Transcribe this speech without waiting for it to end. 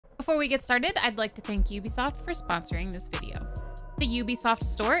Before we get started, I'd like to thank Ubisoft for sponsoring this video. The Ubisoft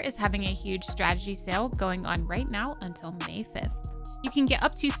store is having a huge strategy sale going on right now until May 5th. You can get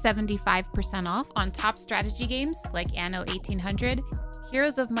up to 75% off on top strategy games like Anno 1800,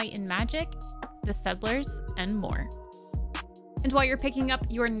 Heroes of Might and Magic, The Settlers, and more. And while you're picking up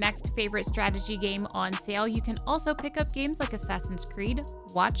your next favorite strategy game on sale, you can also pick up games like Assassin's Creed,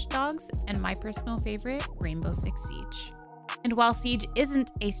 Watch Dogs, and my personal favorite, Rainbow Six Siege. And while Siege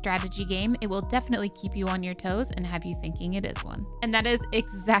isn't a strategy game, it will definitely keep you on your toes and have you thinking it is one. And that is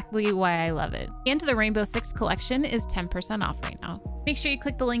exactly why I love it. And the Rainbow Six collection is 10% off right now. Make sure you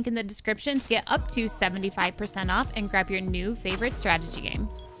click the link in the description to get up to 75% off and grab your new favorite strategy game.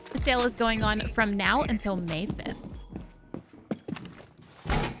 The sale is going on from now until May 5th.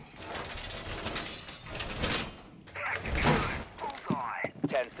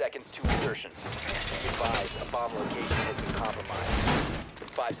 Seconds to insertion. Be advised, a bomb location has been compromised.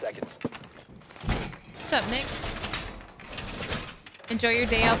 5 seconds. What's up, Nick? Enjoy your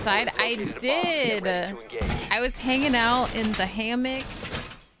day outside. I did. I was hanging out in the hammock.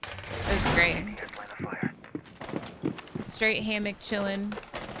 It was great. Straight hammock chilling.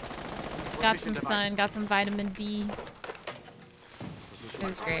 Got some sun, got some vitamin D. It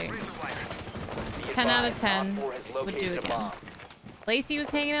was great. 10 out of 10 would do again. Lacey was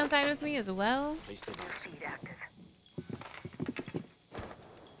hanging outside with me as well. I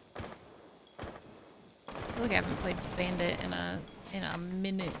feel like I haven't played Bandit in a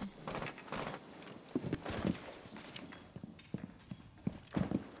minute.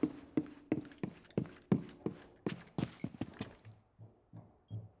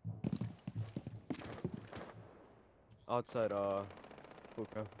 Outside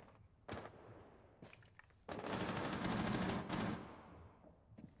hookah.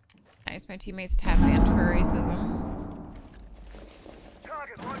 Nice, my teammates tap banned for racism.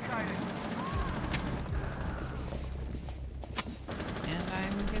 And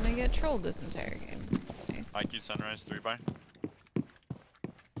I'm gonna get trolled this entire game. Nice. IQ Sunrise 3x.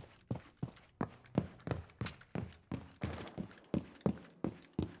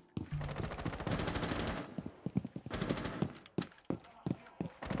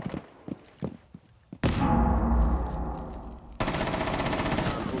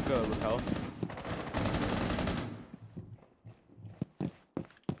 Repel.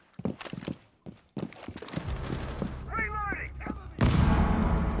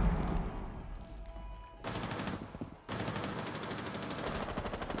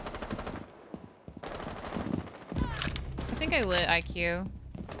 I think I lit IQ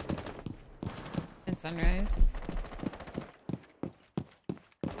in Sunrise.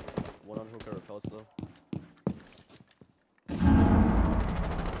 One on hookah repels though.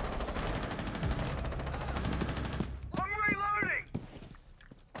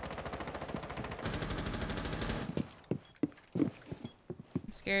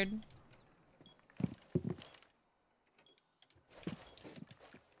 Scared.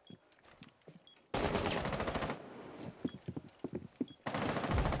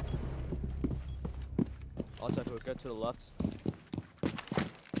 Outside hookah to the left.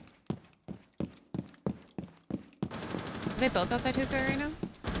 Are they both outside hookah right now?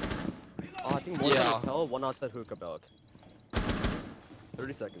 Oh, I think one on hotel, one outside hookah back.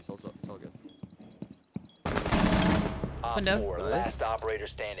 30 seconds, also, it's all good. Window. Op 4, Nice. last operator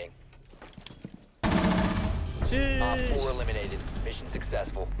standing. Jeez. Op 4 eliminated. Mission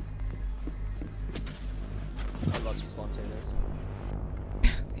successful. I love you, Spawntaneous.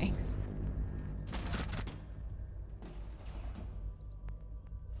 Thanks.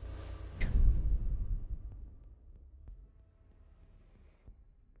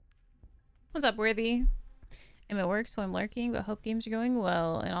 What's up, Worthy? I'm at work, so I'm lurking, but hope games are going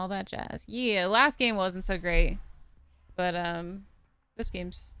well and all that jazz. Yeah, last game wasn't so great. But, this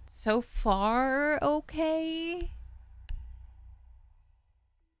game's so far okay.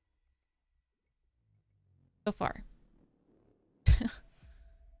 So far.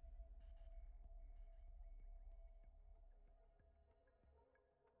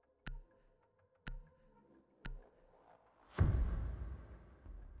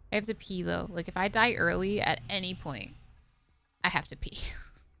 I have to pee, though. Like, if I die early at any point, I have to pee.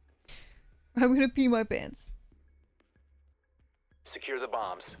 I'm gonna pee my pants. Secure the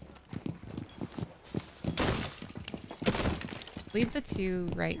bombs. Leave the two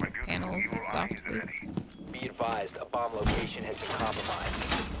right panels soft, please. Be advised, a bomb location has been compromised.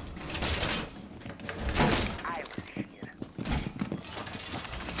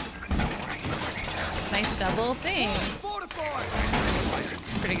 Nice double, thanks.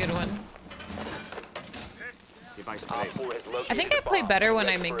 It's a pretty good one. Device Op placed. 4 has located I think I a play bomb. better when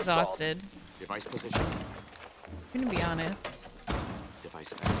Ready I'm for assault. exhausted. Device position. I'm gonna be honest.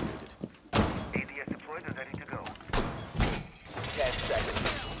 Device activated. ADS deployed and ready to go. 10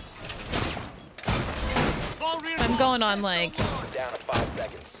 seconds. I'm going on like Down to 5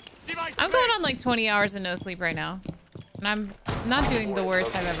 seconds. I'm going on like 20 hours of no sleep right now. And I'm not doing the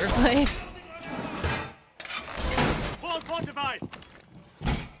worst I've ever played. Wall fortified.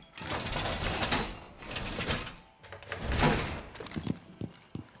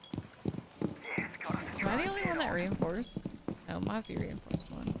 Am I the only one that reinforced? No, Mozzie reinforced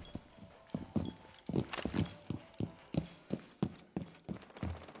one.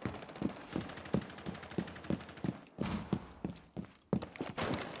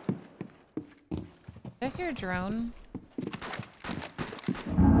 Did I see a drone?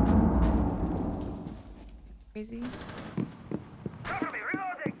 Crazy. Cover me,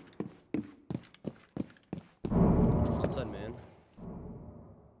 reloading! Outside, man.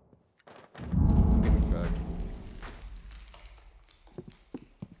 Give me track.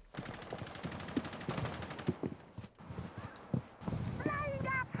 Laying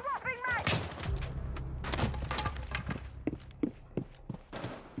down, swapping mate!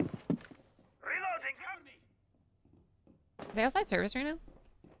 Reloading! Cover me! Is they outside service right now?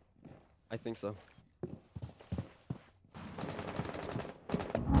 I think so.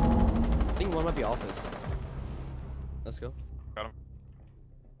 I think one might be office. Let's go. Got him.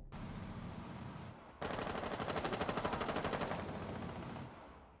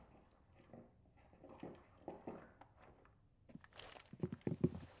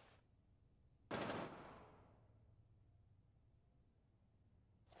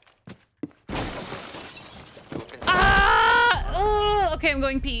 Ah! Oh, okay, I'm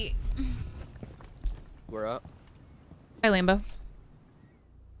going pee. We're up. Hi, Lambo.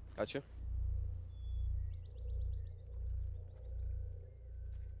 Gotcha.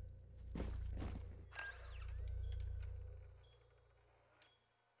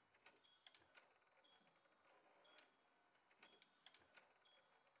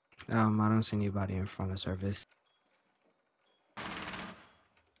 I don't see anybody in front of service.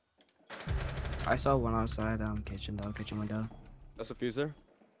 I saw one outside kitchen though, kitchen window. That's a fuser.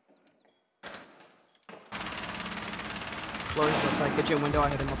 Floors outside kitchen window, I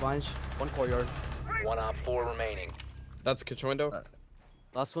hit him a bunch. One courtyard. 1 Op 4 remaining. That's kitchen window.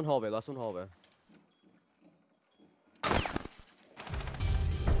 Last one hallway, last one hallway.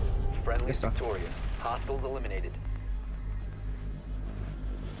 Friendly Good stuff. victorious. Hostiles eliminated.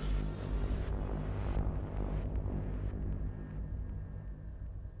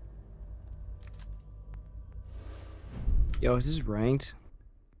 Yo, is this ranked?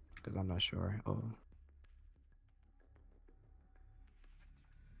 Because I'm not sure. Oh.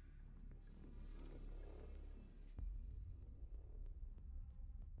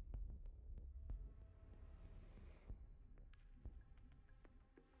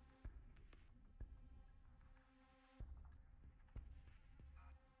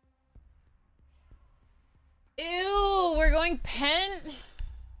 Ew, we're going pen.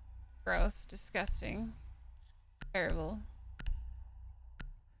 Gross, disgusting, terrible.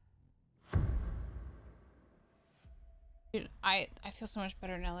 Dude, I feel so much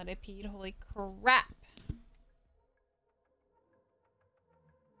better now that I peed. Holy crap.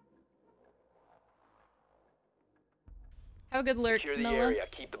 Have a good lurk, Secure the Noah. area.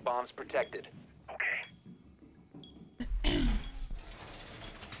 Keep the bombs protected. Okay.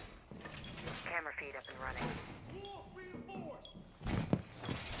 Camera feed up and running.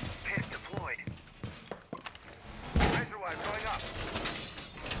 Pit deployed. Razor wire going up.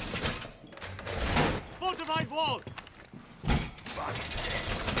 Fortified wall. Body's dead.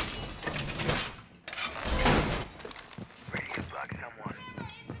 Ready to block someone.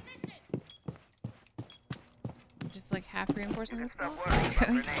 Just like half reinforcing this wall. Stop worrying about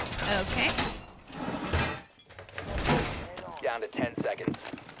grenades. Okay. Down to 10 seconds.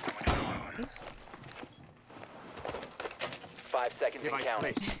 Oops. 5 seconds and Device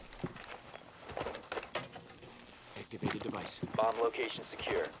counting. placed. Activated device. Bomb location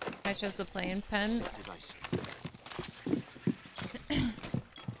secure. I chose the playing pen. Device. Stay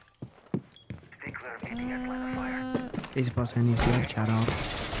clear of APS line of fire. He's supposed to need to have chat off.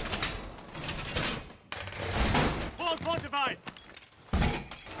 Wall fortified.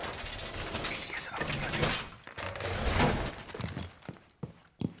 APS up and running.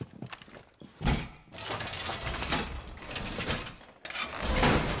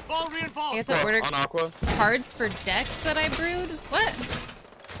 Wall I reinforced. guess I ordered On Aqua. cards for decks that I brewed. What?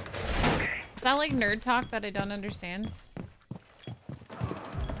 Is that like nerd talk that I don't understand?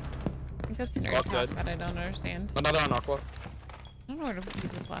 I think that's nerd Lost talk dead. that I don't understand. Another on Aqua. I don't know where to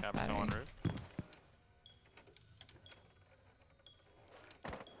use this last Capital battery. on roof.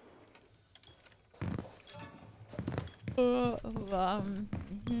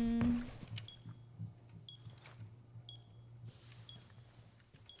 Mhm.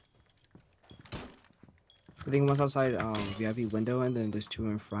 I think one's outside VIP window, and then there's two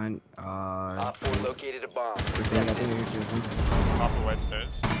in front. Op 4 located a bomb. I think there's two of them. Top of white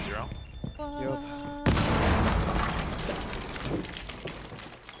stairs. 0.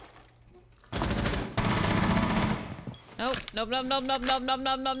 Nope, nope, nope, nope, nope, nope, nope,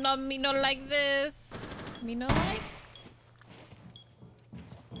 nope, nope, nope. Me not like this. Me not like.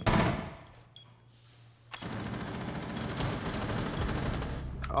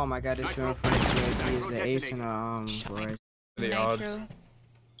 Oh my god, there's two in front. He is an ace and Flores. The odds. Nitro.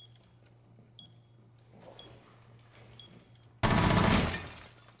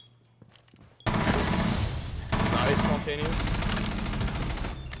 Nice, Spawntaneous.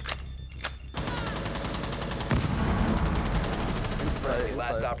 Friendly,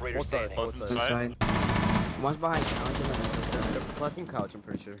 last Inside. operator Both sides, standing. both sides. Mm-hmm. Inside. One's behind couch and then there's They're planting couch, I'm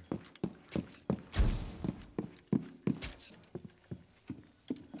pretty sure.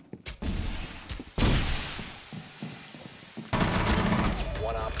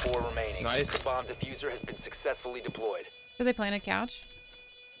 One Op 4 remaining. Nice. The bomb diffuser has been successfully deployed. Did they plant a couch?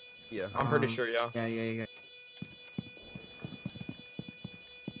 Yeah. I'm pretty sure, yeah. Yeah.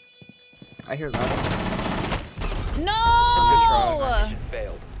 I hear loud. No! Mission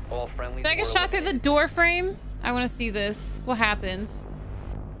failed. All friendlies Did I get were shot through the eliminated. door frame? I want to see this. What happened?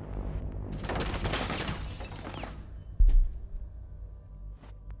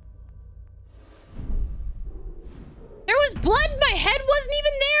 There was blood. My head wasn't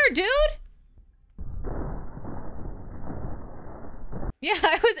even there, dude. Yeah,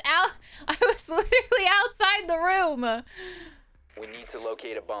 I was literally outside the room. We need to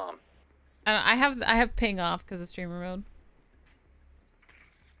locate a bomb. I have ping off because of streamer mode.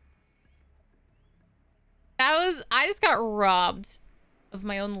 I just got robbed of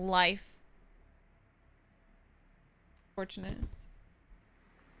my own life. Unfortunate.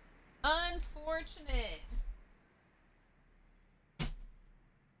 Unfortunate.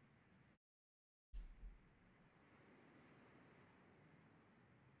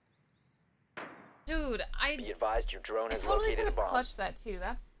 Dude, Be advised your drone I has totally located could a have bomb. clutched that too.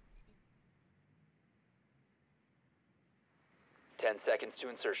 That's 10 seconds to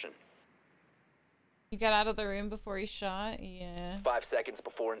insertion. You got out of the room before he shot? Yeah. 5 seconds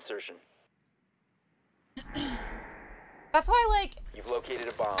before insertion. That's why, like, You've located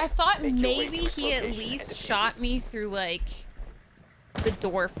a bomb. I thought Make your way maybe to its he at location and least defuse shot me through, like, the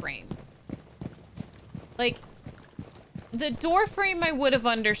door frame. Like, the door frame I would have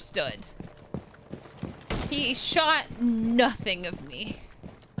understood. He shot nothing of me.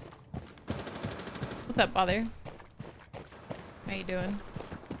 What's up, Bother? How you doing?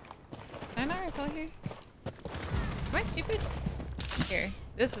 Can I not repel here? Am I stupid? Here.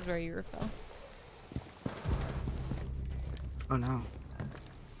 This is where you repel. Oh no.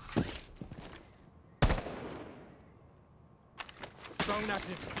 Drone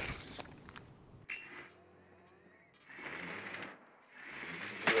active.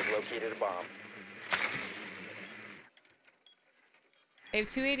 You have located a bomb. They have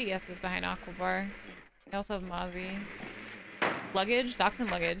two ADSs behind Aqua Bar. They also have Mozzie. Luggage?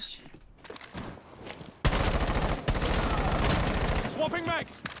 Dachshund luggage. Swapping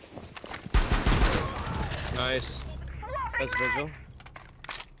mags. Nice. That's visual.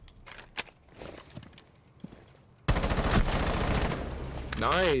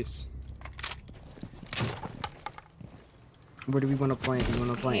 Nice. Where do we want to plant? Do we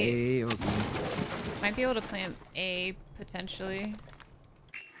want to plant A or B? Might be able to plant A, potentially.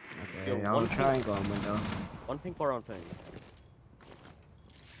 Okay, Yo, I'll one try and go on window. One pink bar on pink.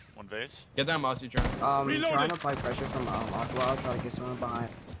 One vase. Get that mousy drone. Reloading. Trying to apply pressure from Aqua. I'll try to get someone behind.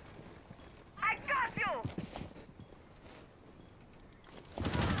 I got you!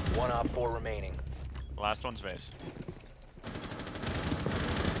 One Op 4 remaining. Last one's vase.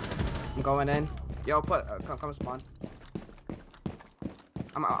 I'm going in. Yo, come spawn.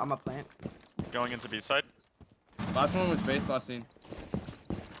 I'm a plant. Going into B side. Last one was base last scene.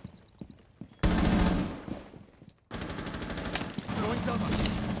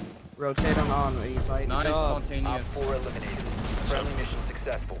 Rotate on the east side. Nice, Op Spawntaneous. 4 eliminated. Friendly mission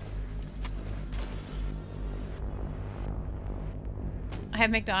successful. I have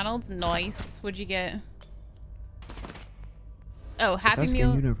McDonald's. Nice. What'd you get? Oh, Happy That's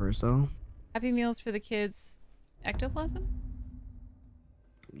Meal. Universal. Happy Meals for the kids. Ectoplasm?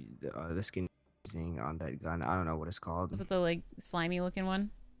 the skin using on that gun. I don't know what it's called. Was it the like slimy looking one?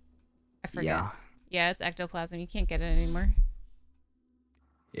 I forget. Yeah. Yeah, it's ectoplasm. You can't get it anymore.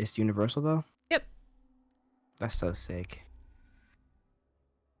 It's universal though? Yep. That's so sick.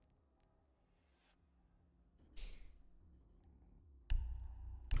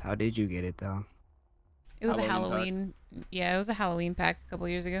 How did you get it though? It was a Halloween Halloween. Yeah, it was a Halloween pack a couple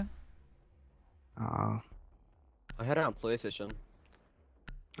years ago. Oh, I had it on PlayStation.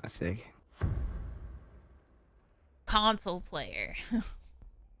 that's sick. Console player.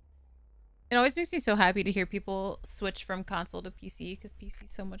 It always makes me so happy to hear people switch from console to PC because PC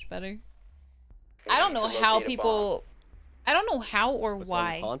is so much better. I don't know how people. I don't know how or What's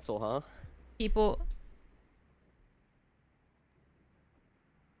wrong with why console, huh? people.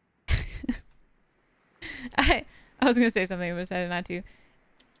 I was gonna say something but decided not to.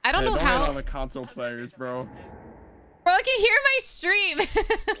 I don't know don't how. hate on the console players, bro. Bro, I can hear my stream.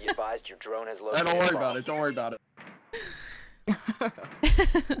 Be advised your drone has Hey, located don't a worry bomb. about it. Don't worry about it.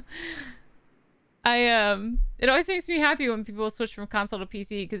 It always makes me happy when people switch from console to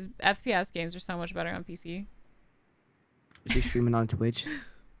PC because FPS games are so much better on PC. Is she streaming on Twitch?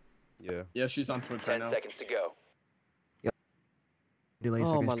 Yeah. Yeah, she's on Twitch right 10 now. seconds to go. Delay Oh,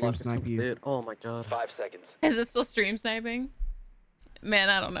 so I my can stream life is so snipe you. bad. Oh my god. 5 seconds. Is it still stream sniping? Man,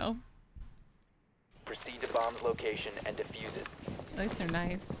 I don't know. Proceed to bomb's location and defuse it. At least they're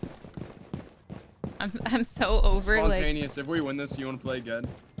nice. I'm so over like Spontaneous. If we win this, you want to play good?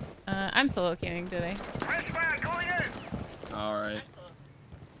 I'm solo queuing today. All right.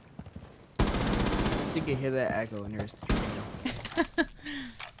 You can hear that echo in her stream.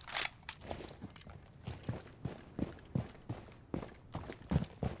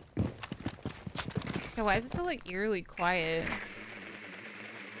 Yeah, why is it so like eerily quiet?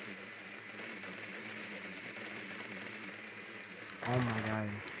 Oh my god.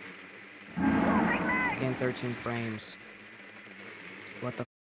 Again, 13 frames. What the?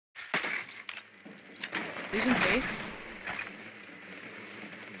 Legion's face?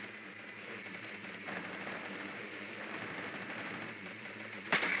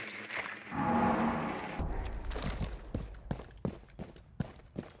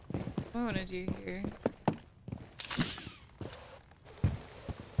 What do I want to do here?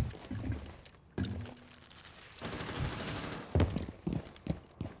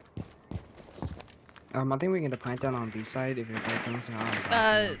 I think we're gonna plant down on B side if everybody comes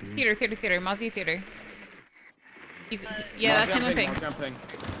out. Theater. Mozzie theater. He's yeah, that's him with ping. Jumping.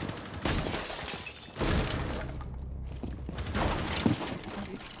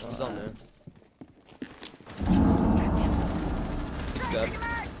 Mozzie's He's on there. He's dead.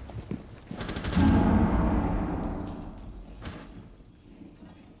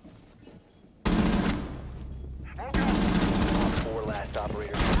 Four last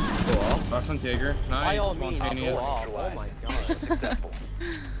operators. Go off. Last one's Jaeger. Nice. By all means, Spontaneous. go off. Oh my god. Successful.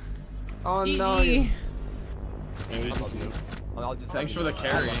 Oh no! GG. I'll just Thanks for the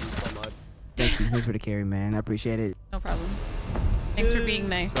carry. I love you so much. Thank you, thanks for the carry, man. I appreciate it. No problem. Thanks for being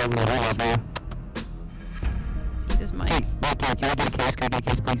nice. I love you. Eat his mic. Can we get a case? Can we get a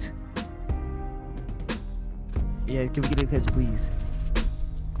case, please? Yeah, can we get a case, please?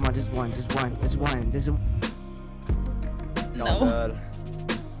 Come on, just one. No. Bad.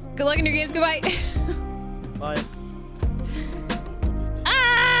 Good luck in your games. Goodbye. Bye.